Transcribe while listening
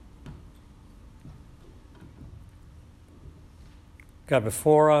God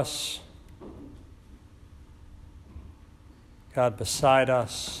before us, God beside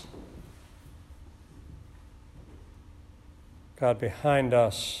us, God behind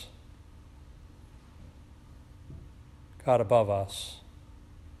us, God above us.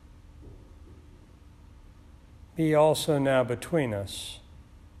 Be also now between us,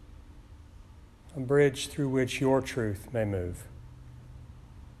 a bridge through which your truth may move.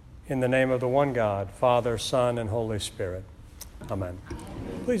 In the name of the one God, Father, Son, and Holy Spirit. Amen.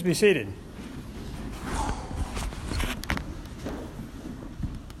 Please be seated.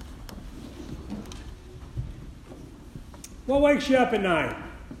 What wakes you up at night?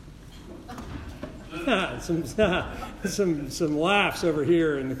 some laughs over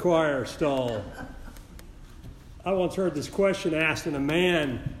here in the choir stall. I once heard this question asked, and a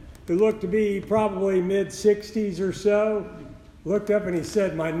man who looked to be probably mid-60s or so looked up and he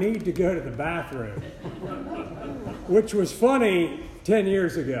said, "My need to go to the bathroom," which was funny 10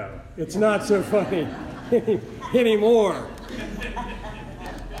 years ago. It's not so funny anymore.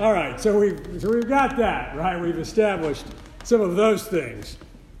 All right, so we've got that, right? We've established some of those things.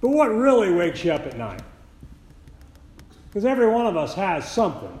 But what really wakes you up at night? Because every one of us has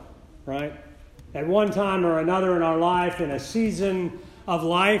something, right? At one time or another in our life, in a season of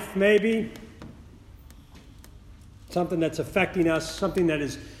life maybe, something that's affecting us, something that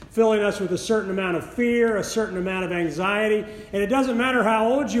is filling us with a certain amount of fear, a certain amount of anxiety. And it doesn't matter how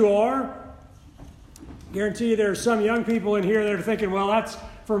old you are. I guarantee you there are some young people in here that are thinking, well, that's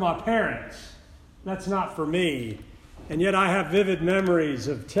for my parents. That's not for me. And yet I have vivid memories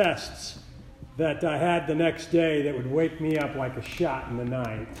of tests that I had the next day that would wake me up like a shot in the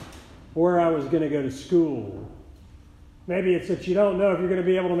night. Where I was going to go to school. Maybe it's that you don't know if you're going to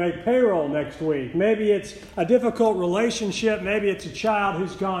be able to make payroll next week. Maybe it's a difficult relationship. Maybe it's a child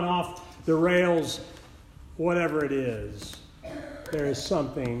who's gone off the rails. Whatever it is, there is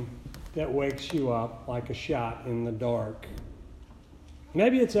something that wakes you up like a shot in the dark.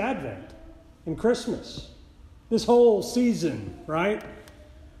 Maybe it's Advent and Christmas. This whole season, right?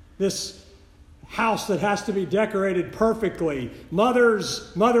 This house that has to be decorated perfectly.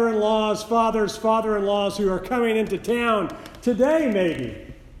 Mothers, mother-in-laws, fathers, father-in-laws who are coming into town today maybe.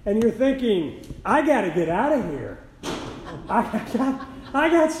 And you're thinking, I got to get out of here. I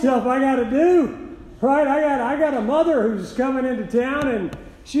got stuff I got to do. Right? I got a mother who's coming into town and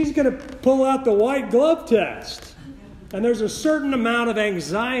she's going to pull out the white glove test. And there's a certain amount of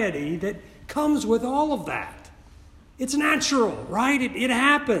anxiety that comes with all of that. It's natural, right? It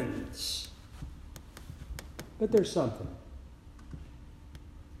happens. But there's something.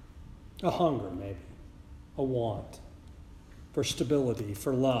 A hunger, maybe. A want for stability,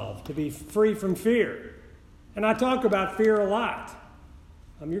 for love, to be free from fear. And I talk about fear a lot.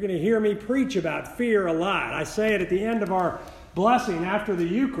 You're going to hear me preach about fear a lot. I say it at the end of our blessing after the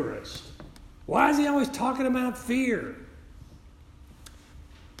Eucharist. Why is he always talking about fear?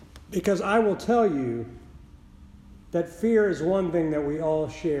 Because I will tell you that fear is one thing that we all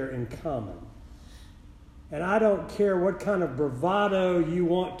share in common. And I don't care what kind of bravado you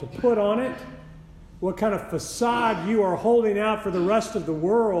want to put on it, what kind of facade you are holding out for the rest of the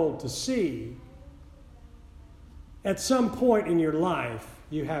world to see. At some point in your life,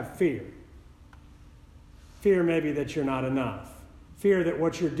 you have fear. Fear maybe that you're not enough. Fear that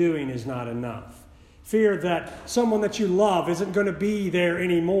what you're doing is not enough. Fear that someone that you love isn't going to be there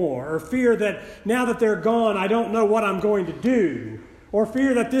anymore. Or fear that now that they're gone, I don't know what I'm going to do. Or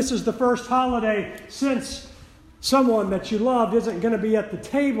fear that this is the first holiday since someone that you loved isn't going to be at the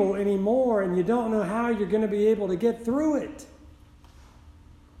table anymore and you don't know how you're going to be able to get through it.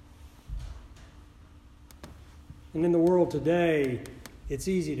 And in the world today, it's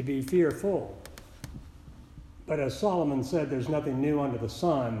easy to be fearful. But as Solomon said, there's nothing new under the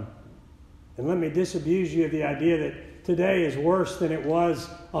sun. And let me disabuse you of the idea that today is worse than it was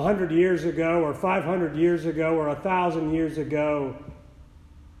 100 years ago or 500 years ago or 1,000 years ago.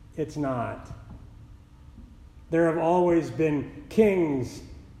 It's not. There have always been kings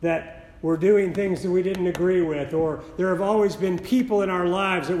that were doing things that we didn't agree with, or there have always been people in our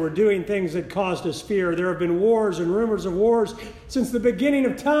lives that were doing things that caused us fear. There have been wars and rumors of wars since the beginning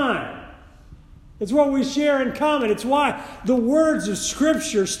of time. It's what we share in common. It's why the words of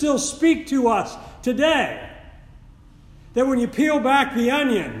Scripture still speak to us today. That when you peel back the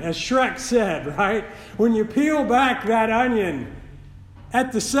onion, as Shrek said, right? When you peel back that onion,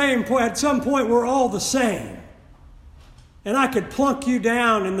 at some point, we're all the same. And I could plunk you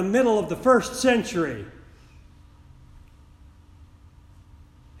down in the middle of the first century.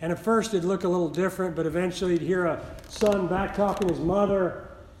 And at first it'd look a little different, but eventually you'd hear a son back talking his mother,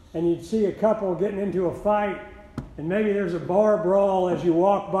 and you'd see a couple getting into a fight, And maybe there's a bar brawl as you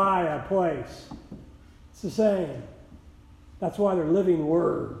walk by a place. It's the same. That's why they're living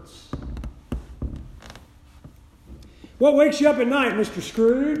words. What wakes you up at night, Mr.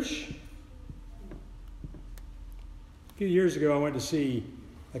 Scrooge? A few years ago, I went to see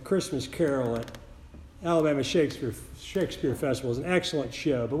A Christmas Carol at Alabama Shakespeare Festival. It was an excellent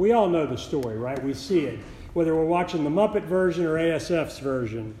show, but we all know the story, right? We see it, whether we're watching the Muppet version or ASF's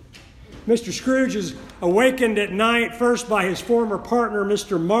version. Mr. Scrooge is awakened at night, first by his former partner,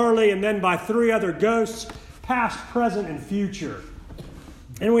 Mr. Marley, and then by 3 other ghosts, past, present, and future.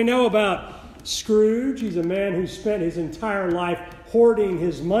 And we know about Scrooge. He's a man who spent his entire life hoarding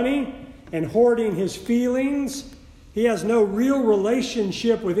his money and hoarding his feelings. He has no real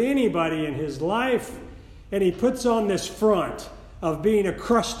relationship with anybody in his life, and he puts on this front of being a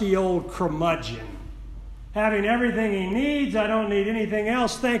crusty old curmudgeon. Having everything he needs, I don't need anything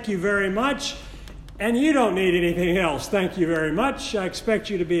else, thank you very much. And you don't need anything else, thank you very much. I expect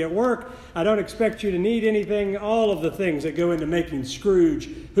you to be at work. I don't expect you to need anything. All of the things that go into making Scrooge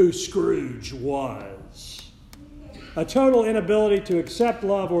who Scrooge was. A total inability to accept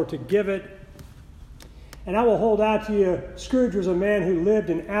love or to give it. And I will hold out to you, Scrooge was a man who lived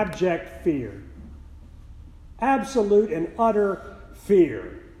in abject fear. Absolute and utter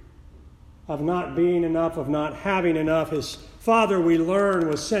fear of not being enough, of not having enough. His father, we learn,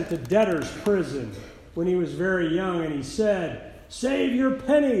 was sent to debtor's prison when he was very young, and he said, "Save your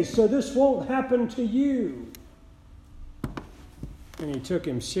pennies so this won't happen to you." And he took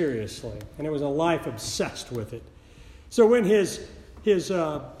him seriously, and it was a life obsessed with it. So when his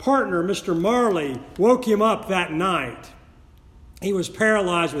partner, Mr. Marley, woke him up that night, he was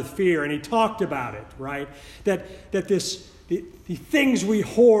paralyzed with fear, and he talked about it, right? That the things we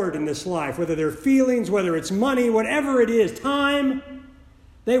hoard in this life, whether they're feelings, whether it's money, whatever it is, time,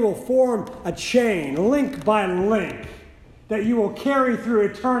 they will form a chain, link by link, that you will carry through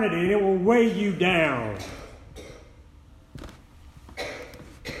eternity, and it will weigh you down.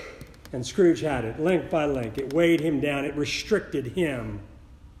 And Scrooge had it, link by link. It weighed him down. It restricted him.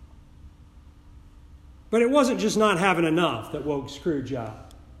 But it wasn't just not having enough that woke Scrooge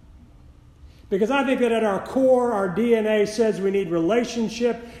up. Because I think that at our core, our DNA says we need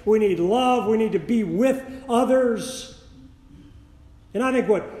relationship, we need love, we need to be with others. And I think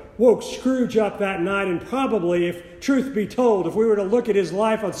what woke Scrooge up that night, and probably, if truth be told, if we were to look at his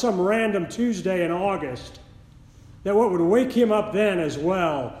life on some random Tuesday in August, that what would wake him up then as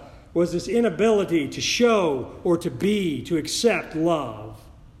well was this inability to show or to be, to accept love.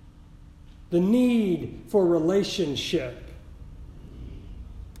 The need for relationship.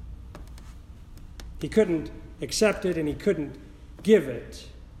 He couldn't accept it and he couldn't give it.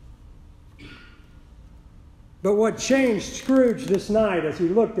 But what changed Scrooge this night as he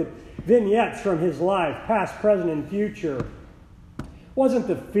looked at vignettes from his life, past, present, and future, wasn't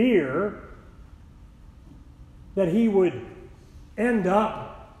the fear that he would end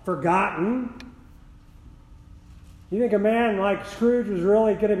up forgotten. You think a man like Scrooge was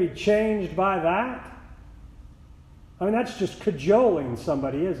really going to be changed by that? I mean, that's just cajoling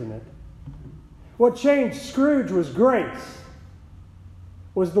somebody, isn't it? What changed Scrooge was grace,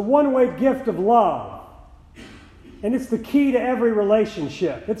 was the one-way gift of love. And it's the key to every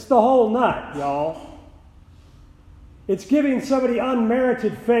relationship. It's the whole nut, y'all. It's giving somebody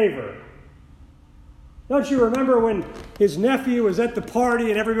unmerited favor. Don't you remember when his nephew was at the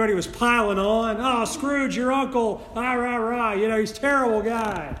party and everybody was piling on? "Oh, Scrooge, your uncle, rah, rah, rah, he's a terrible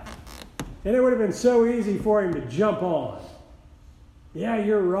guy." And it would have been so easy for him to jump on. "Yeah,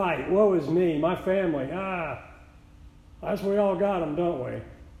 you're right. Woe is me, my family. That's we all got them, don't we?"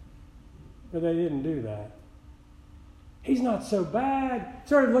 But they didn't do that. He's not so bad.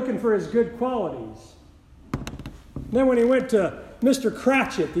 Started looking for his good qualities. Then when he went to Mr.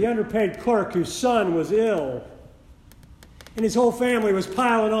 Cratchit, the underpaid clerk whose son was ill, and his whole family was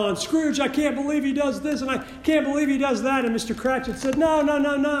piling on, "Scrooge, I can't believe he does this, and I can't believe he does that." And Mr. Cratchit said,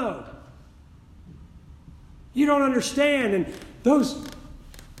 No. You don't understand. And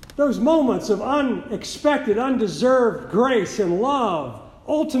those moments of unexpected, undeserved grace and love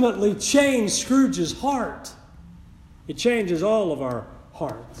ultimately changed Scrooge's heart. It changes all of our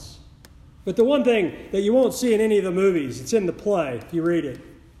hearts. But the one thing that you won't see in any of the movies, it's in the play, if you read it.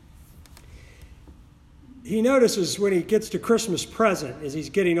 He notices when he gets to Christmas present, as he's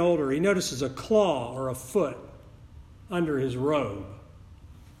getting older, he notices a claw or a foot under his robe.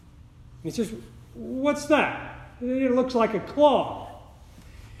 And he says, "What's that? It looks like a claw."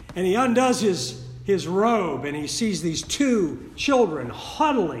 And he undoes his robe and he sees these 2 children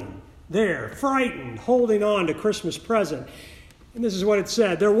huddling there, frightened, holding on to Christmas present. And this is what it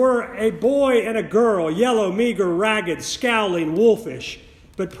said. There were a boy and a girl, yellow, meager, ragged, scowling, wolfish,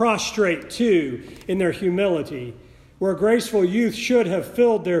 but prostrate too in their humility, where graceful youth should have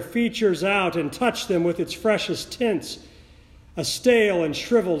filled their features out and touched them with its freshest tints. A stale and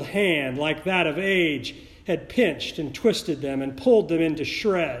shriveled hand, like that of age, had pinched and twisted them and pulled them into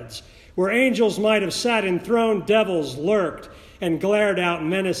shreds. Where angels might have sat enthroned, devils lurked and glared out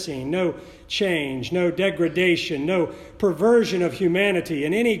menacing. No change, no degradation, no perversion of humanity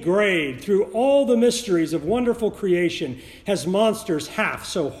in any grade. Through all the mysteries of wonderful creation has monsters half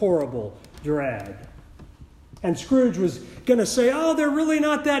so horrible dread. And Scrooge was going to say, oh, they're really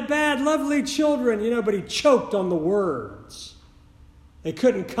not that bad, lovely children, but he choked on the words. They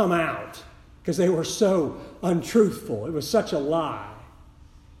couldn't come out because they were so untruthful. It was such a lie.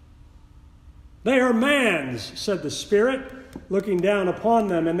 They are man's, said the Spirit, looking down upon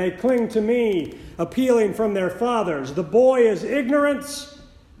them, and they cling to me, appealing from their fathers. The boy is ignorance,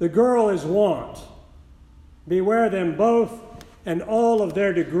 the girl is want. Beware them both and all of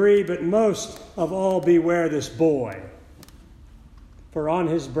their degree, but most of all beware this boy. For on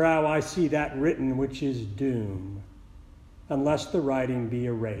his brow I see that written which is doom, unless the writing be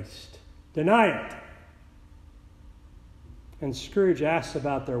erased. Deny it. And Scrooge asks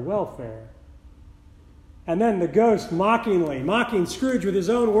about their welfare. And then the ghost mockingly, mocking Scrooge with his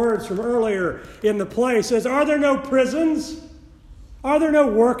own words from earlier in the play, says, are there no prisons? Are there no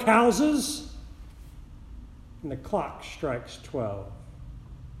workhouses? And the clock strikes 12.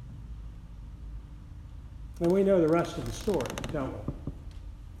 And we know the rest of the story, don't we?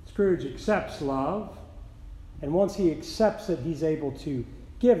 Scrooge accepts love, and once he accepts it, he's able to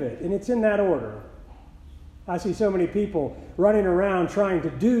give it. And it's in that order. I see so many people running around trying to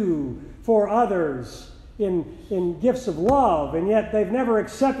do for others in gifts of love, and yet they've never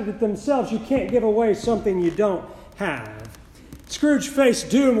accepted it themselves. You can't give away something you don't have. Scrooge faced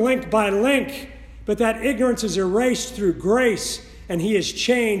doom link by link, but that ignorance is erased through grace, and he is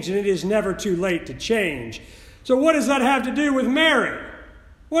changed, and it is never too late to change. So what does that have to do with Mary?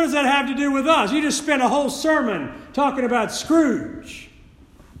 What does that have to do with us? You just spent a whole sermon talking about Scrooge.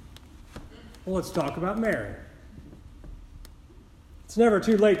 Well, let's talk about Mary. It's never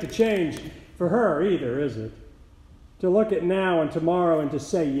too late to change for her either, is it? To look at now and tomorrow and to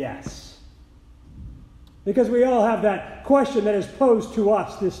say yes. Because we all have that question that is posed to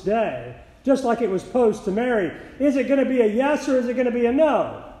us this day, just like it was posed to Mary. Is it going to be a yes or is it going to be a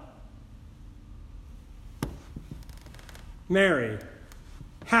no? Mary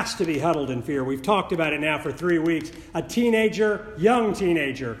has to be huddled in fear. We've talked about it now for 3 weeks. A teenager, young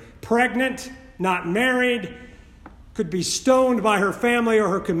teenager, pregnant, not married, could be stoned by her family or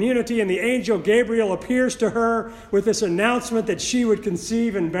her community, and the angel Gabriel appears to her with this announcement that she would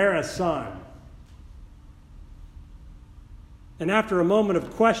conceive and bear a son. And after a moment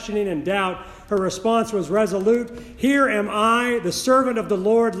of questioning and doubt, her response was resolute. Here am I, the servant of the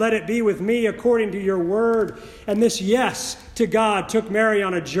Lord. Let it be with me according to your word. And this yes to God took Mary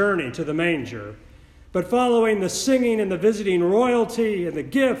on a journey to the manger. But following the singing and the visiting royalty and the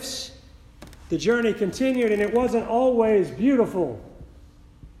gifts, the journey continued, and it wasn't always beautiful.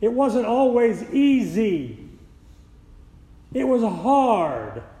 It wasn't always easy. It was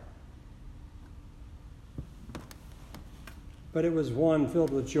hard. But it was one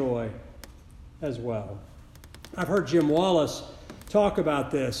filled with joy as well. I've heard Jim Wallace talk about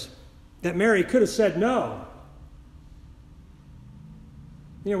this, that Mary could have said no.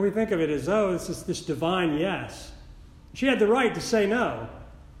 We think of it as, this is this divine yes. She had the right to say no.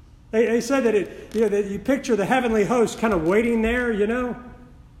 They said that that you picture the heavenly host kind of waiting there,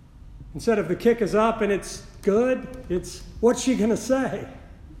 Instead of the kick is up and it's good, it's what's she going to say?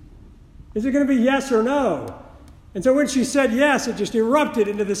 Is it going to be yes or no? And so when she said yes, it just erupted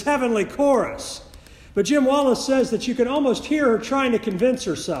into this heavenly chorus. But Jim Wallace says that you can almost hear her trying to convince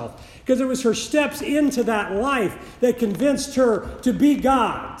herself, because it was her steps into that life that convinced her to be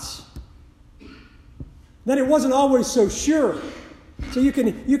God's. That it wasn't always so sure. So you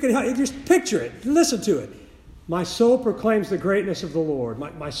can just picture it, listen to it. My soul proclaims the greatness of the Lord.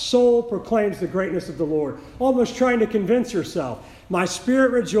 My soul proclaims the greatness of the Lord. Almost trying to convince herself. My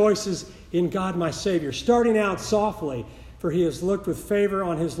spirit rejoices in God my Savior. Starting out softly, for he has looked with favor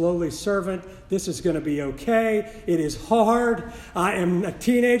on his lowly servant. This is going to be okay. It is hard. I am a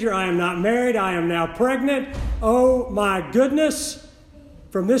teenager. I am not married. I am now pregnant. Oh my goodness.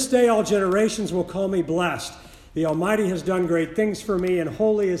 From this day all generations will call me blessed. The Almighty has done great things for me, and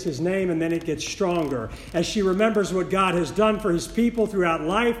holy is his name, and then it gets stronger. As she remembers what God has done for his people throughout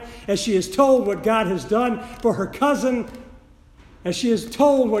life, as she is told what God has done for her cousin, as she is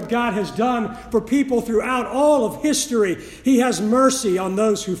told what God has done for people throughout all of history. He has mercy on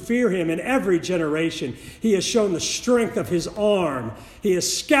those who fear him in every generation. He has shown the strength of his arm. He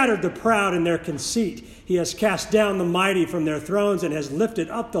has scattered the proud in their conceit. He has cast down the mighty from their thrones and has lifted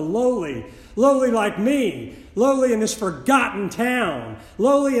up the lowly. Lowly like me, lowly in this forgotten town,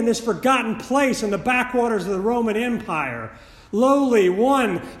 lowly in this forgotten place in the backwaters of the Roman Empire, lowly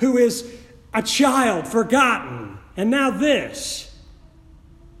one who is a child forgotten. And now this.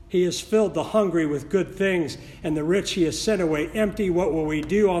 He has filled the hungry with good things, and the rich he has sent away empty. What will we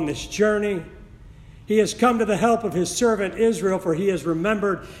do on this journey? He has come to the help of his servant Israel, for he has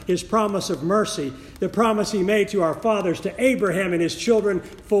remembered his promise of mercy, the promise he made to our fathers, to Abraham and his children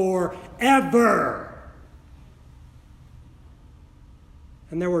forever.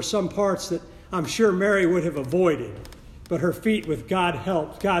 And there were some parts that I'm sure Mary would have avoided, but her feet, with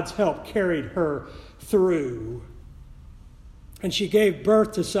God's help, carried her through. And she gave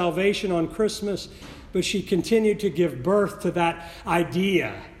birth to salvation on Christmas, but she continued to give birth to that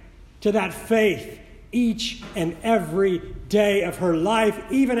idea, to that faith, each and every day of her life,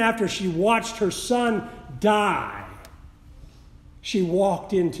 even after she watched her son die. She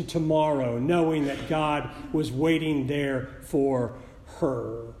walked into tomorrow knowing that God was waiting there for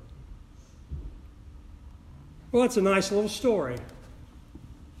her. Well, that's a nice little story.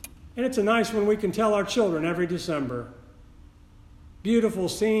 And it's a nice one we can tell our children every December. Beautiful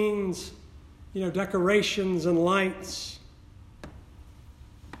scenes, decorations and lights.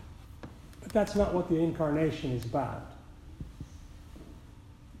 But that's not what the incarnation is about.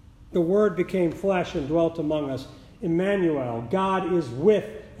 The Word became flesh and dwelt among us. Emmanuel, God is with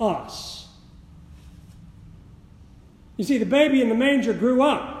us. You see, the baby in the manger grew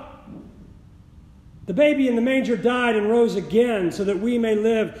up. The baby in the manger died and rose again so that we may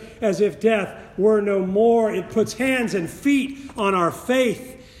live as if death were no more. It puts hands and feet on our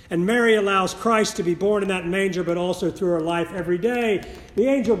faith. And Mary allows Christ to be born in that manger, but also through her life every day. The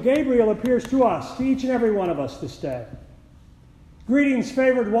angel Gabriel appears to us, to each and every one of us this day. Greetings,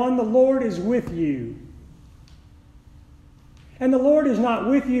 favored one, the Lord is with you. And the Lord is not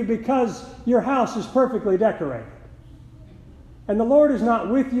with you because your house is perfectly decorated. And the Lord is not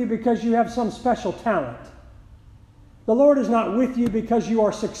with you because you have some special talent. The Lord is not with you because you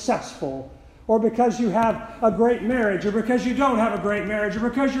are successful, or because you have a great marriage, or because you don't have a great marriage, or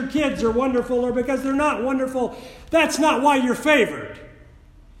because your kids are wonderful, or because they're not wonderful. That's not why you're favored.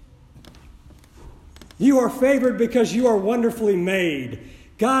 You are favored because you are wonderfully made.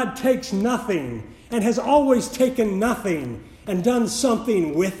 God takes nothing and has always taken nothing and done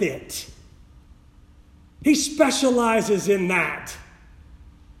something with it. He specializes in that.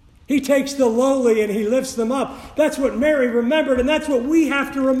 He takes the lowly and he lifts them up. That's what Mary remembered, and that's what we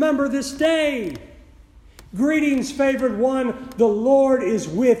have to remember this day. Greetings, favored one, the Lord is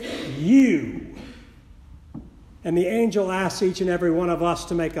with you. And the angel asks each and every one of us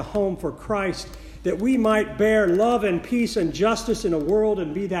to make a home for Christ, that we might bear love and peace and justice in a world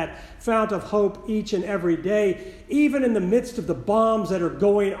and be that fount of hope each and every day, even in the midst of the bombs that are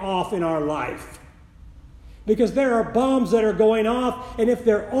going off in our life. Because there are bombs that are going off, and if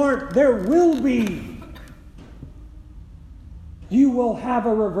there aren't, there will be. You will have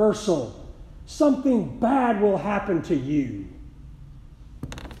a reversal. Something bad will happen to you.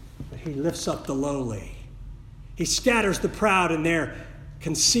 But he lifts up the lowly. He scatters the proud in their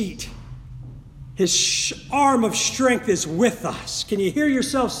conceit. His arm of strength is with us. Can you hear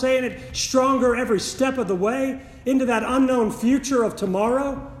yourself saying it stronger every step of the way into that unknown future of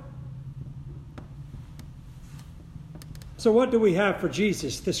tomorrow? So what do we have for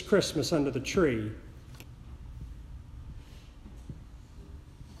Jesus this Christmas under the tree?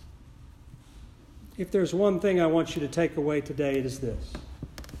 If there's one thing I want you to take away today, it is this.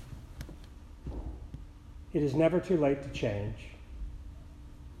 It is never too late to change.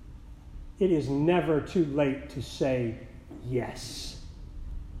 It is never too late to say yes.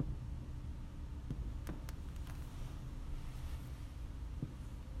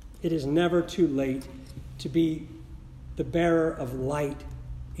 It is never too late to be the bearer of light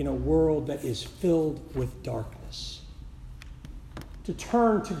in a world that is filled with darkness. To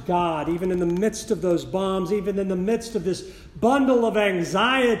turn to God, even in the midst of those bombs, even in the midst of this bundle of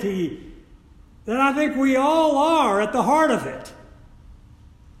anxiety that I think we all are at the heart of it.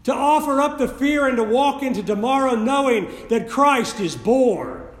 To offer up the fear and to walk into tomorrow knowing that Christ is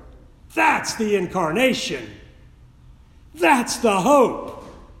born. That's the incarnation. That's the hope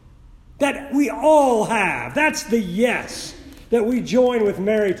that we all have. That's the yes that we join with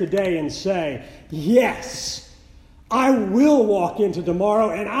Mary today and say, yes, I will walk into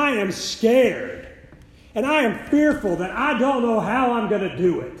tomorrow, and I am scared. And I am fearful that I don't know how I'm going to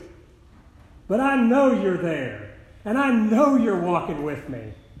do it. But I know you're there. And I know you're walking with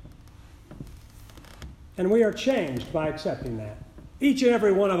me. And we are changed by accepting that. Each and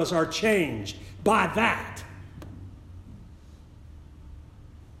every one of us are changed by that.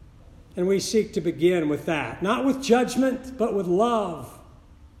 And we seek to begin with that. Not with judgment, but with love.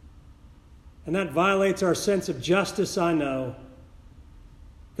 And that violates our sense of justice, I know.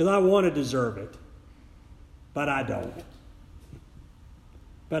 Because I want to deserve it. But I don't.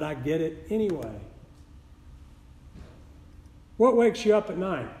 But I get it anyway. What wakes you up at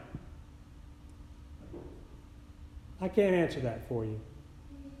night? I can't answer that for you.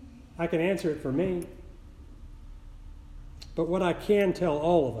 I can answer it for me. But what I can tell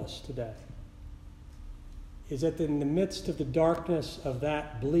all of us today is that in the midst of the darkness of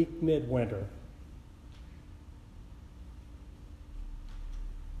that bleak midwinter,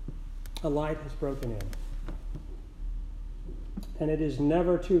 a light has broken in. And it is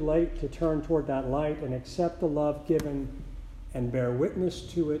never too late to turn toward that light and accept the love given and bear witness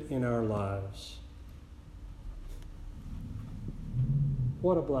to it in our lives.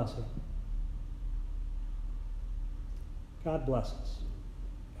 What a blessing. God bless us,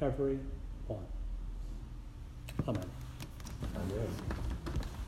 every one. Amen. Amen.